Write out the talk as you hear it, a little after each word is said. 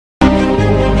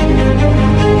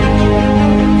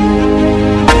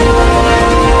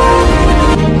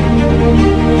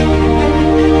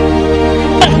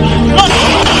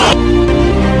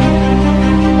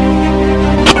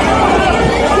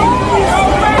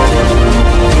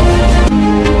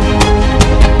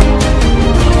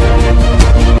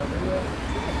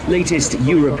Latest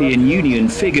European Union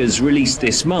figures released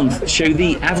this month show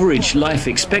the average life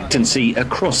expectancy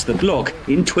across the bloc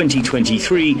in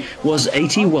 2023 was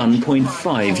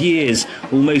 81.5 years,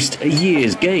 almost a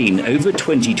year's gain over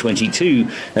 2022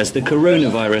 as the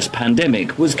coronavirus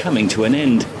pandemic was coming to an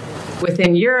end.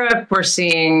 Within Europe, we're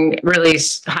seeing really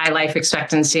high life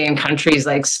expectancy in countries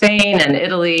like Spain and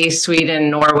Italy, Sweden,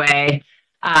 Norway.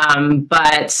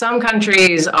 But some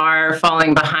countries are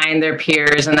falling behind their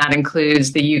peers, and that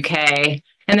includes the UK.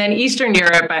 And then Eastern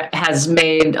Europe has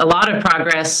made a lot of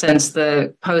progress since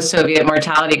the post-Soviet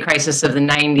mortality crisis of the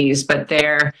 90s, but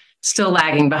they're still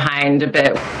lagging behind a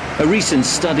bit. A recent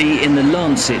study in the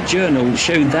Lancet journal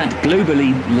showed that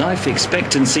globally, life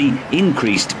expectancy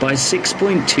increased by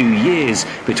 6.2 years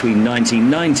between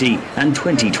 1990 and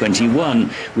 2021,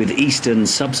 with Eastern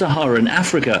Sub-Saharan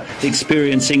Africa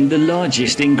experiencing the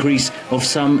largest increase of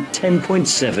some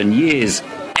 10.7 years.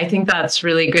 I think that's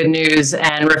really good news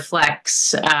and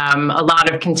reflects a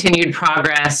lot of continued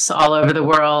progress all over the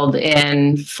world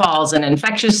in falls in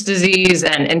infectious disease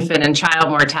and infant and child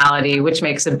mortality, which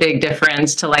makes a big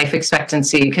difference to life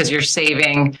expectancy because you're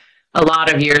saving a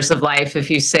lot of years of life if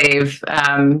you save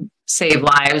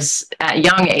lives at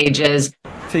young ages.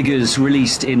 Figures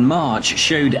released in March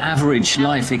showed average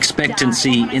life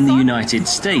expectancy in the United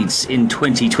States in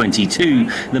 2022.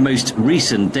 The most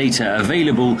recent data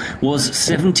available was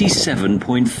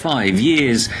 77.5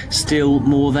 years, still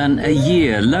more than a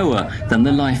year lower than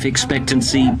the life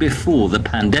expectancy before the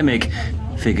pandemic.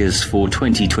 Figures for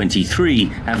 2023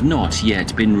 have not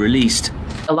yet been released.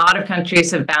 A lot of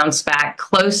countries have bounced back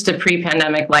close to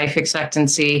pre-pandemic life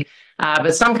expectancy.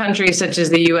 But some countries, such as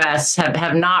the U.S.,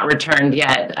 have not returned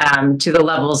yet to the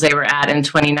levels they were at in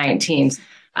 2019.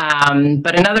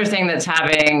 But another thing that's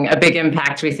having a big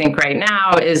impact, we think, right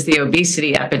now is the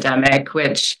obesity epidemic,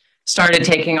 which started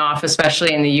taking off,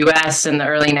 especially in the U.S. in the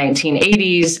early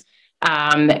 1980s.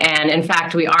 And in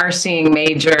fact, we are seeing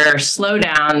major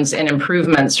slowdowns and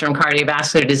improvements from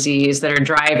cardiovascular disease that are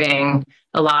driving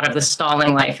a lot of the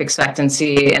stalling life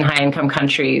expectancy in high-income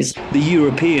countries. The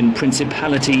European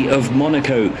Principality of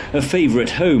Monaco, a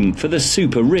favourite home for the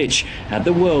super rich, had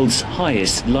the world's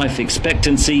highest life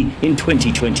expectancy in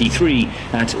 2023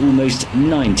 at almost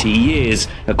 90 years,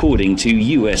 according to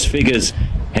US figures.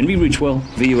 Henry Ridgwell,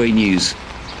 VOA News.